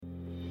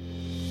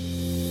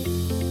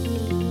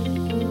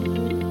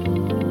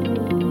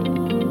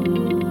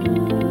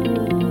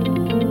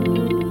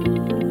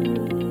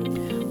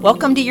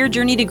Welcome to Your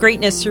Journey to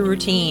Greatness Through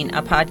Routine,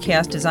 a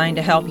podcast designed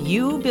to help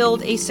you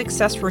build a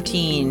success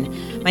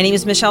routine. My name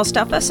is Michelle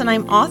Steffes, and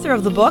I'm author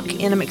of the book,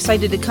 and I'm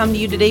excited to come to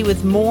you today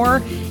with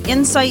more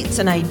insights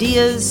and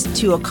ideas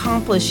to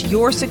accomplish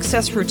your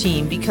success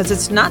routine, because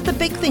it's not the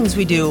big things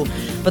we do,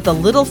 but the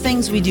little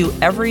things we do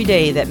every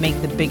day that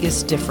make the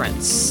biggest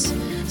difference.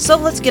 So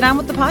let's get on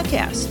with the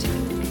podcast.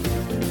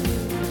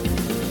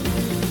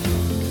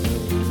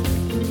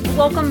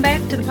 Welcome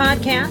back to the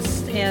podcast.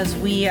 As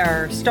we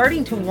are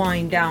starting to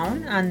wind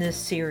down on this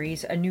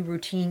series, A New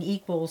Routine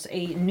Equals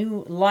a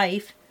New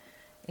Life.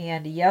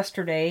 And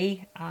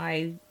yesterday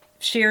I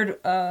shared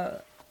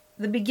the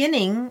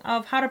beginning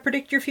of how to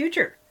predict your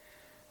future.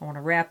 I want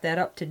to wrap that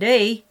up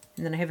today,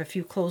 and then I have a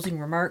few closing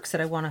remarks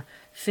that I want to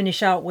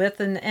finish out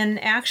with.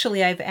 And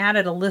actually I've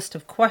added a list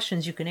of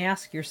questions you can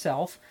ask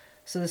yourself,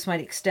 so this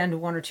might extend to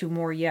one or two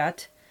more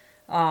yet,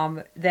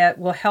 that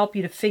will help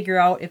you to figure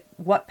out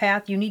what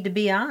path you need to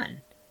be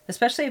on.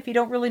 Especially if you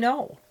don't really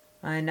know.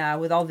 And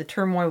with all the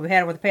turmoil we've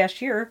had over the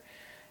past year,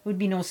 it would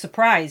be no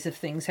surprise if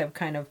things have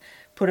kind of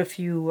put a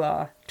few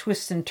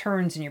twists and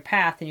turns in your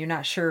path and you're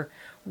not sure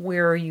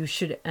where you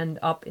should end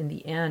up in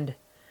the end.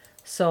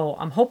 So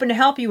I'm hoping to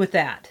help you with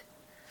that.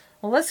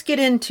 Well, let's get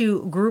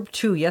into Group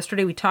 2.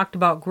 Yesterday we talked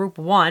about Group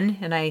 1,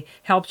 and I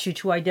helped you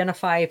to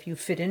identify if you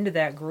fit into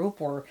that group,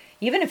 or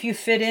even if you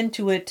fit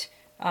into it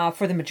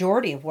for the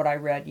majority of what I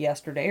read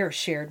yesterday, or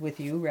shared with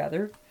you,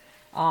 rather.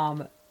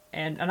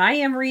 And I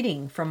am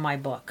reading from my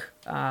book,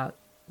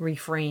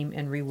 Reframe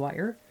and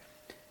Rewire.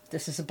 If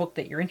this is a book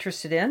that you're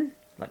interested in,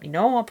 let me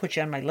know. I'll put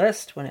you on my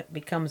list. When it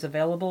becomes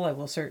available, I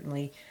will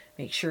certainly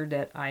make sure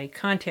that I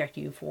contact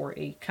you for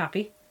a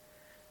copy.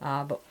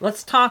 But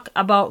let's talk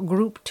about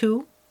Group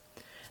 2.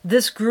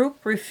 This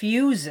group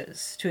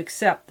refuses to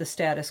accept the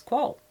status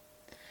quo.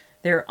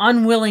 They're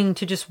unwilling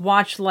to just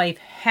watch life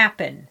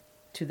happen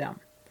to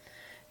them.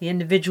 The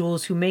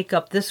individuals who make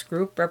up this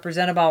group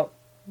represent about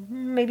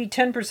maybe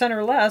 10%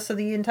 or less of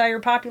the entire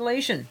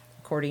population,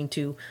 according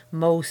to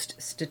most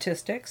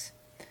statistics.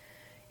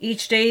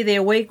 Each day they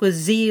awake with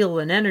zeal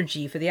and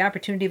energy for the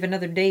opportunity of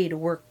another day to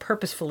work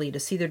purposefully to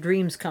see their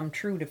dreams come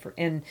true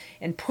and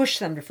push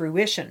them to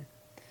fruition.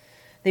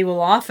 They will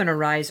often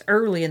arise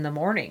early in the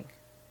morning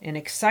and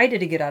excited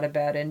to get out of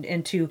bed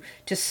and to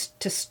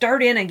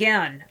start in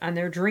again on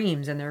their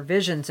dreams and their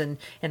visions and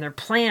their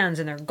plans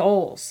and their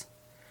goals.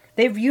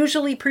 They've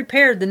usually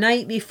prepared the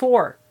night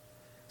before,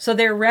 so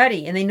they're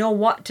ready and they know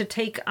what to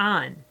take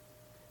on.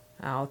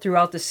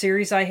 Throughout the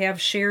series, I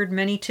have shared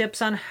many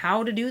tips on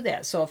how to do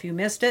that. So if you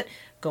missed it,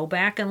 go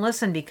back and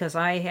listen, because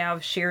I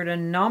have shared a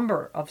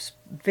number of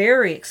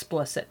very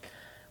explicit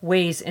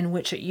ways in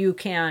which you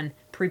can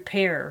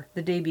prepare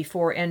the day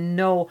before and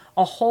know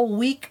a whole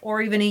week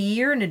or even a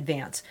year in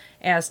advance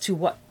as to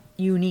what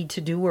you need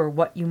to do or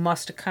what you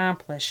must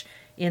accomplish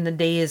in the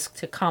days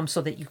to come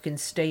so that you can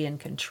stay in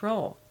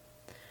control.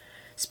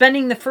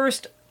 Spending the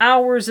first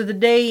hours of the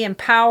day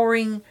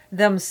empowering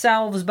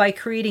themselves by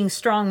creating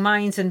strong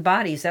minds and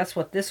bodies. That's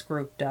what this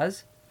group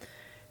does.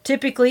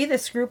 Typically,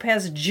 this group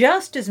has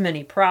just as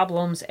many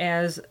problems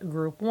as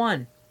Group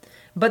 1.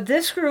 But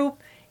this group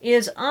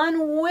is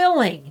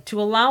unwilling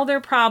to allow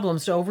their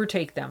problems to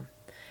overtake them.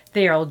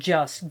 They'll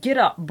just get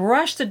up,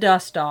 brush the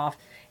dust off,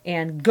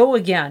 and go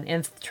again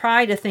and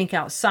try to think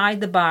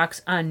outside the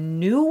box on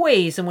new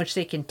ways in which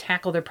they can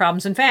tackle their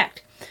problems. In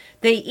fact,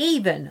 they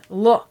even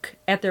look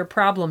at their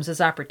problems as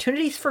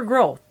opportunities for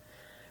growth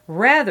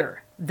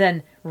rather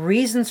than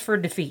reasons for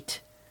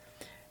defeat.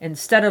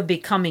 Instead of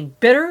becoming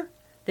bitter,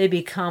 they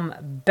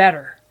become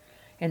better.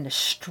 And the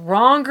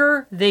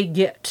stronger they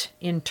get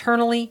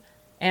internally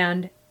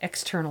and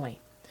externally.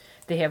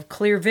 They have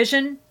clear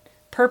vision,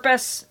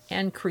 purpose,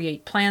 and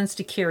create plans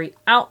to carry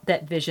out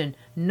that vision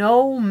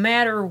no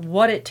matter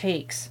what it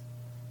takes.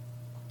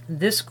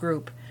 This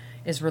group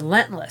is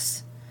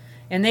relentless.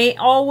 And they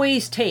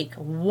always take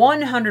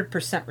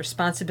 100%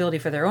 responsibility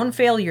for their own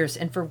failures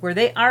and for where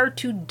they are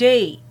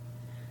today.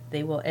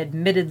 They will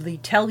admittedly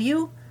tell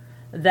you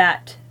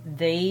that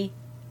they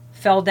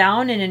fell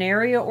down in an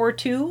area or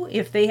two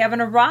if they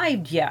haven't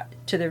arrived yet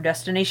to their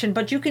destination.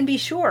 But you can be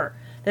sure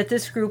that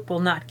this group will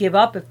not give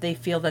up if they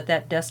feel that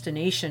that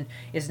destination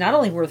is not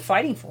only worth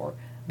fighting for,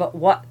 but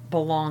what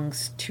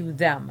belongs to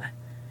them.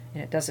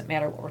 And it doesn't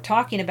matter what we're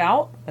talking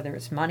about, whether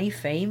it's money,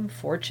 fame,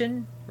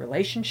 fortune,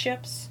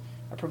 relationships,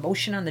 a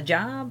promotion on the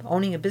job,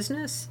 owning a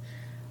business,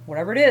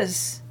 whatever it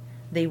is,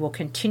 they will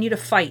continue to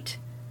fight,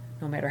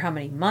 no matter how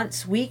many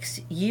months, weeks,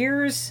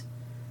 years,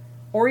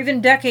 or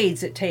even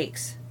decades it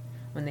takes.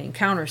 When they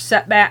encounter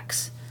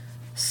setbacks,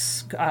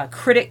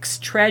 critics,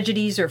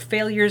 tragedies, or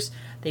failures,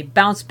 they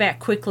bounce back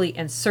quickly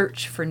and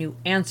search for new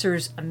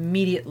answers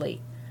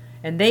immediately.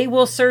 And they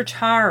will search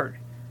hard.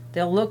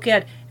 They'll look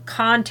at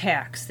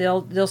contacts.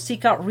 They'll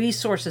seek out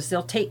resources.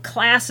 They'll take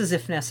classes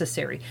if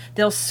necessary.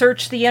 They'll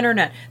search the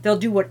internet. They'll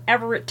do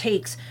whatever it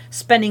takes,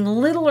 spending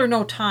little or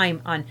no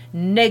time on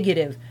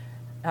negative,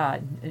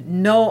 can't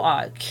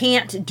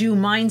do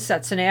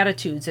mindsets and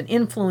attitudes and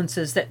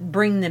influences that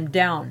bring them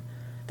down.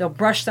 They'll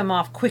brush them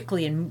off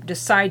quickly and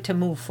decide to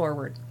move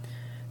forward.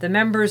 The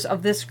members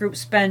of this group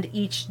spend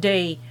each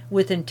day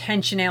with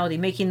intentionality,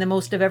 making the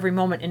most of every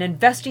moment and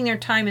investing their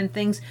time in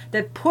things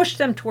that push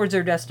them towards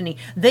their destiny.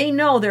 They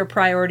know their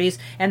priorities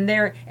and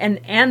their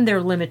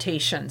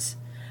limitations,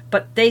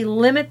 but they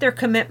limit their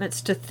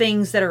commitments to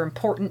things that are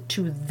important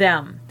to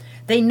them.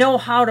 They know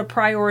how to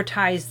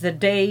prioritize the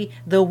day,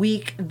 the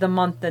week, the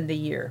month, and the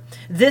year.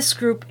 This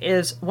group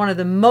is one of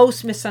the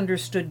most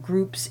misunderstood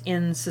groups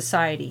in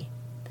society.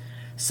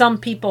 Some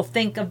people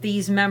think of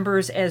these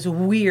members as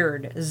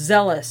weird,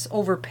 zealous,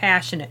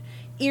 overpassionate,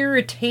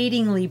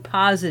 irritatingly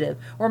positive,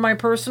 or my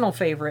personal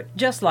favorite,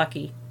 just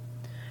lucky.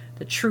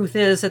 The truth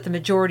is that the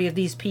majority of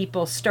these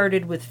people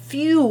started with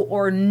few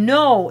or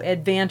no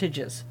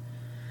advantages.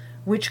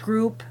 Which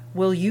group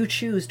will you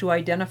choose to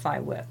identify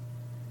with?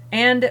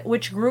 And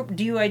which group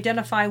do you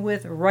identify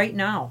with right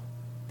now?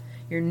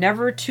 You're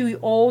never too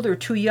old or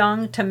too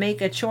young to make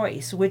a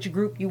choice which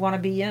group you want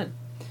to be in.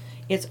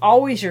 It's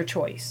always your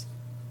choice.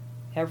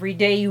 Every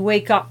day you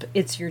wake up,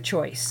 it's your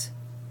choice.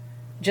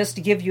 Just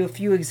to give you a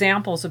few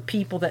examples of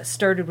people that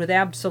started with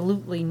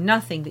absolutely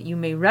nothing that you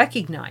may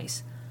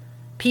recognize.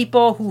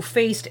 People who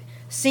faced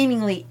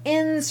seemingly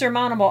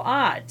insurmountable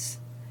odds,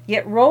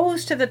 yet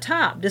rose to the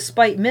top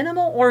despite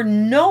minimal or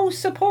no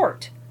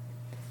support.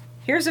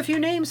 Here's a few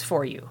names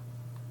for you.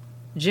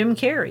 Jim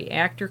Carrey,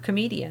 actor,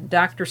 comedian.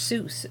 Dr.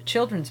 Seuss,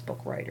 children's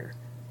book writer.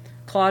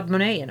 Claude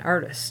Monet, an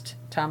artist.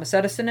 Thomas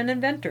Edison, an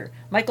inventor.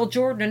 Michael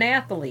Jordan, an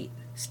athlete.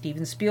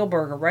 Steven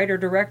Spielberg, a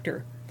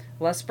writer-director.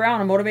 Les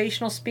Brown, a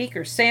motivational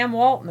speaker. Sam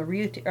Walton,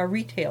 a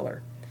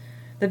retailer.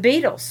 The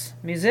Beatles,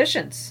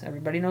 musicians.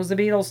 Everybody knows the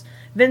Beatles.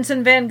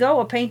 Vincent van Gogh,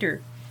 a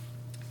painter.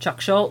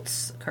 Chuck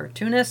Schultz, a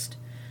cartoonist.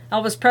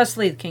 Elvis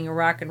Presley, the king of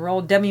rock and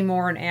roll. Demi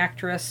Moore, an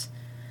actress.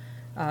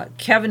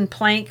 Kevin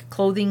Plank,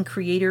 clothing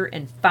creator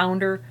and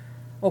founder.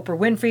 Oprah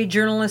Winfrey,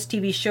 journalist,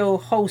 TV show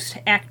host,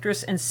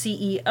 actress, and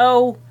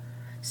CEO.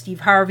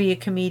 Steve Harvey, a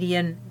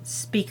comedian,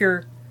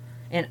 speaker,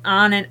 and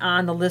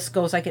on the list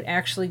goes. I could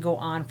actually go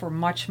on for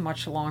much,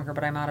 much longer,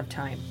 but I'm out of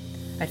time.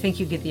 I think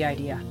you get the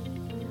idea.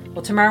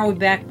 Well, tomorrow we'll be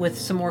back with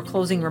some more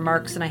closing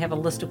remarks, and I have a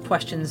list of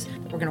questions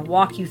that we're going to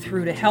walk you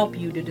through to help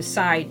you to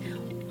decide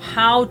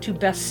how to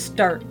best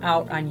start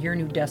out on your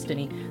new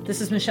destiny.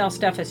 This is Michelle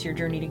Steffes, your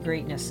journey to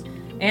greatness,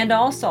 and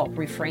also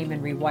reframe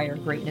and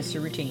rewire greatness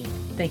your routine.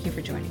 Thank you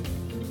for joining me.